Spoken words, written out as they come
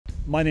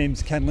My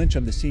name's Ken Lynch.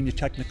 I'm the Senior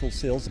Technical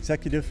Sales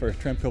Executive for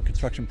Tremco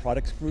Construction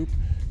Products Group,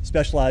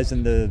 specialized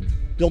in the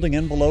building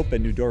envelope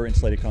and Nudura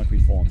Insulated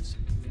Concrete Forms.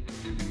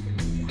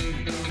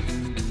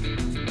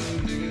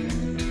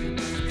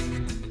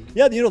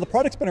 Yeah, the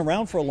product's been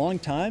around for a long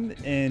time,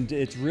 and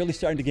it's really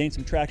starting to gain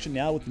some traction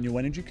now with the new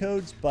energy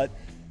codes. But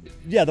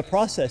yeah, the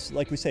process,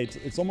 like we say,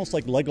 it's almost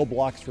like Lego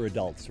blocks for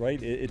adults,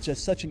 right? It's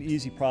just such an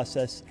easy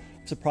process.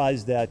 I'm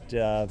surprised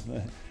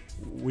that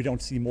we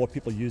don't see more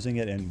people using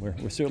it, and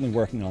we're certainly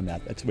working on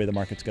that. That's the way the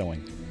market's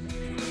going.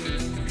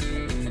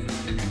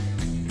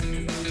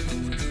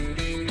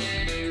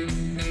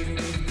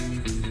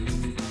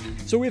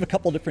 So we have a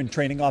couple different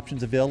training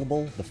options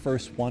available. The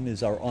first one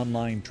is our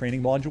online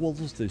training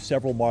modules. There's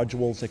several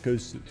modules that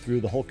goes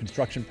through the whole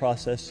construction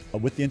process.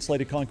 With the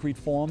Insulated Concrete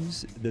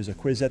Forms, there's a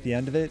quiz at the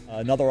end of it.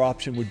 Another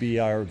option would be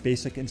our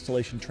basic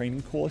installation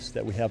training course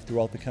that we have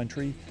throughout the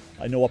country.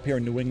 I know up here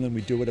in New England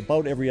we do it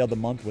about every other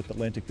month with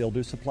Atlantic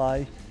Builder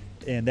Supply.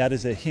 And that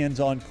is a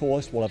hands-on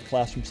course. We'll have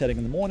classroom setting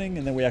in the morning,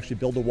 and then we actually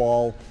build a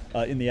wall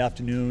in the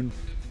afternoon.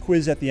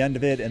 Quiz at the end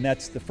of it, and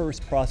that's the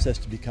first process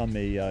to become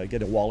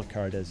get a wallet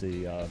card as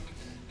a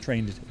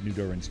trained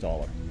Nudura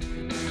installer.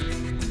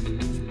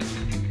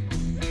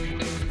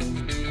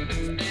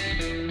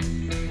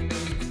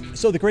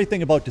 So the great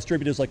thing about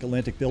distributors like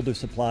Atlantic Builder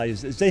Supply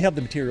is they have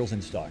the materials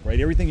in stock, right?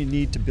 Everything you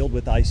need to build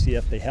with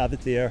ICF, they have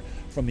it there.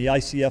 From the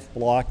ICF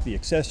block, the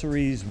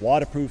accessories,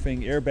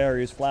 waterproofing, air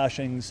barriers,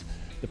 flashings,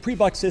 the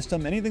pre-buck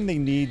system, anything they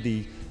need,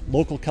 the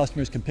local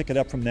customers can pick it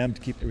up from them to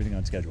keep everything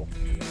on schedule.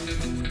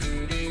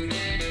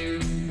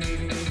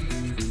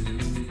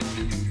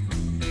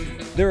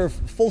 They're a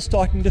full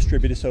stocking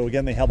distributor, so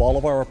again, they have all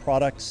of our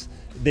products.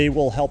 They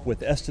will help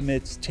with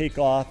estimates,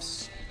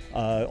 takeoffs,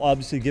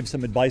 obviously give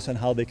some advice on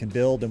how they can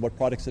build and what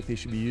products that they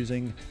should be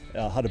using,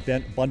 how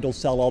to bundle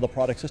sell all the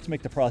products just to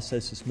make the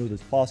process as smooth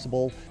as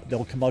possible.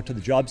 They'll come out to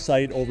the job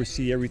site,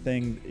 oversee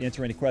everything,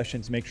 answer any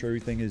questions, make sure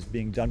everything is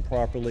being done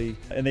properly.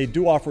 And they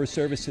do offer a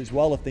service as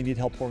well if they need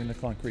help pouring the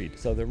concrete.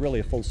 So they're really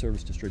a full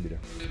service distributor.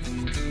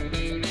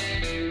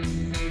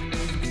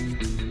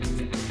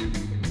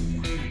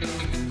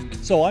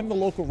 So I'm the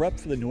local rep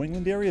for the New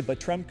England area,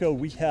 but Tremco,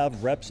 we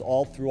have reps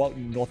all throughout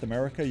North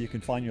America. You can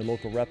find your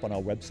local rep on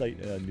our website,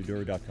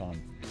 nudura.com.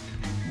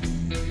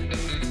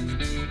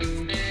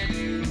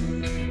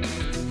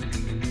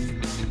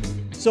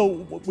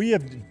 So we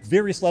have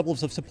various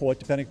levels of support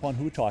depending upon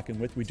who we're talking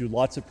with. We do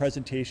lots of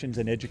presentations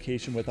and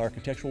education with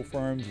architectural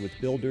firms, with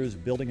builders,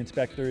 building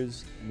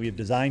inspectors. We have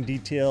design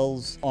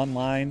details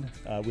online.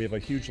 We have a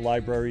huge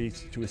library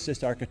to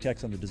assist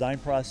architects on the design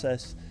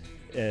process,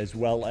 as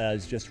well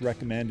as just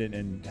recommend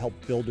and help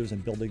builders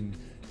and building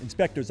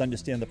inspectors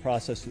understand the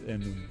process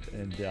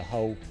and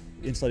how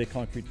insulated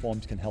concrete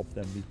forms can help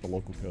them meet the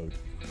local code.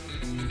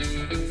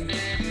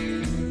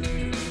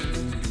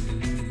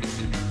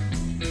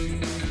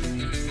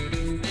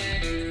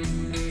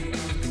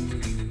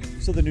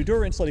 So the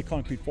Nudura Insulated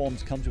Concrete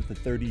Forms comes with a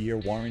 30-year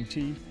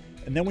warranty.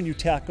 And then when you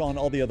tack on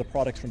all the other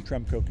products from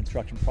Tremco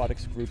Construction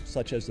Products Group,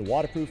 such as the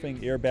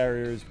waterproofing, air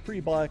barriers,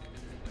 pre-buck,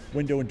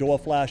 window and door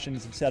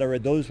flashings, etc.,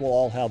 those will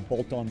all have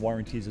bolt-on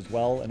warranties as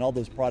well, and all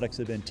those products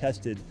have been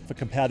tested for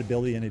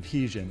compatibility and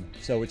adhesion.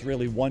 So it's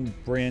really one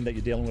brand that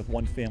you're dealing with,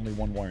 one family,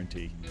 one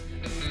warranty.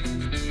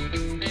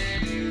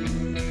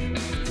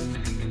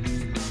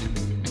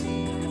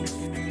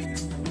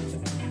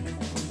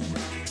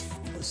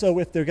 So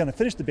if they're going to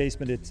finish the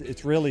basement,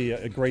 it's really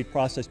a great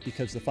process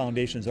because the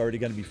foundation is already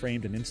going to be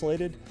framed and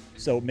insulated.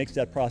 So it makes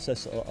that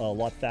process a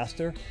lot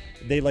faster.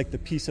 They like the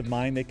peace of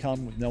mind they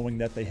come with knowing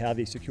that they have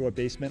a secure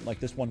basement. Like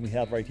this one we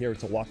have right here,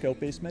 it's a walkout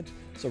basement.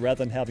 So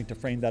rather than having to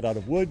frame that out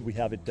of wood, we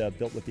have it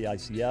built with the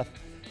ICF.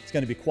 It's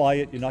going to be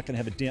quiet. You're not going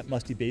to have a damp,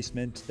 musty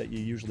basement that you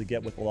usually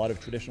get with a lot of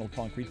traditional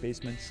concrete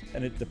basements.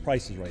 And the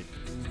price is right.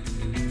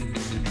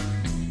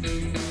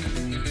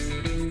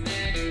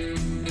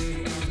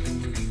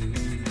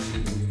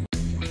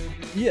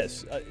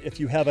 Yes, if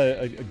you have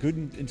a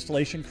good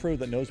installation crew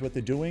that knows what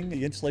they're doing,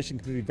 the installation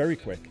can be very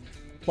quick.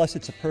 Plus,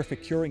 it's a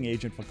perfect curing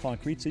agent for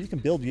concrete, so you can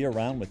build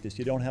year-round with this.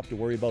 You don't have to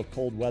worry about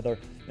cold weather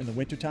in the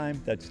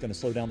wintertime. That's going to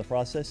slow down the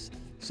process,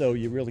 so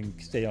you really can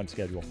stay on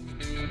schedule.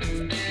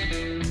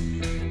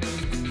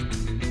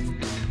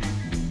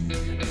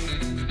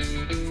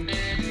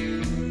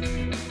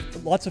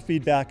 Lots of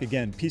feedback,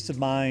 again, peace of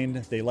mind.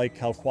 They like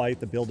how quiet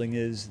the building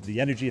is,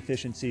 the energy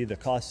efficiency, the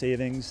cost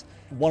savings.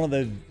 One of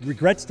the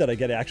regrets that I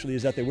get actually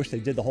is that they wish they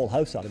did the whole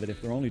house out of it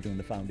if they're only doing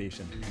the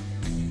foundation.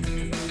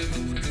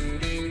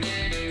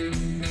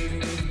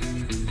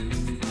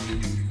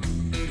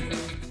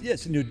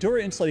 Yes,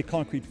 Nudura Insulated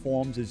Concrete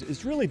Forms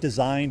is really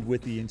designed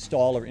with the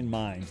installer in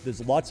mind.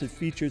 There's lots of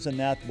features in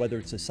that, whether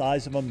it's the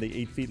size of them,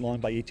 the 8 feet long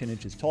by 18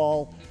 inches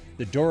tall,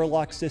 the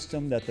Duralock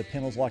system that the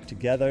panels lock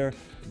together,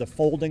 the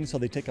folding so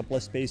they take up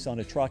less space on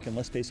a truck and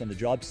less space on the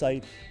job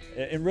site.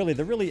 And really,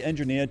 they're really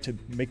engineered to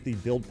make the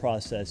build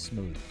process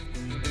smooth.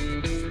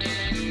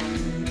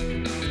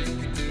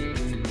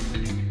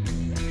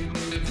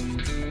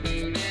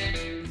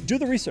 do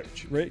the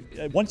research, right?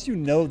 Once you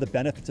know the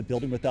benefits of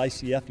building with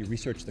ICF, you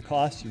research the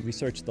costs, you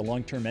research the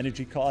long-term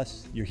energy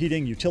costs, your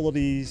heating,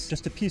 utilities,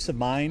 just a peace of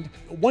mind.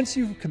 Once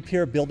you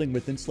compare building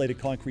with insulated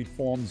concrete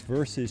forms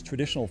versus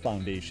traditional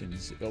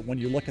foundations, when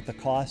you look at the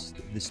cost,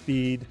 the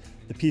speed,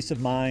 the peace of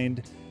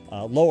mind,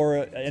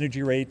 lower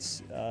energy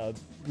rates,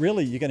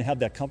 really you're going to have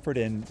that comfort,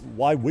 and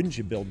why wouldn't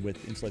you build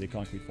with insulated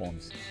concrete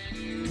forms?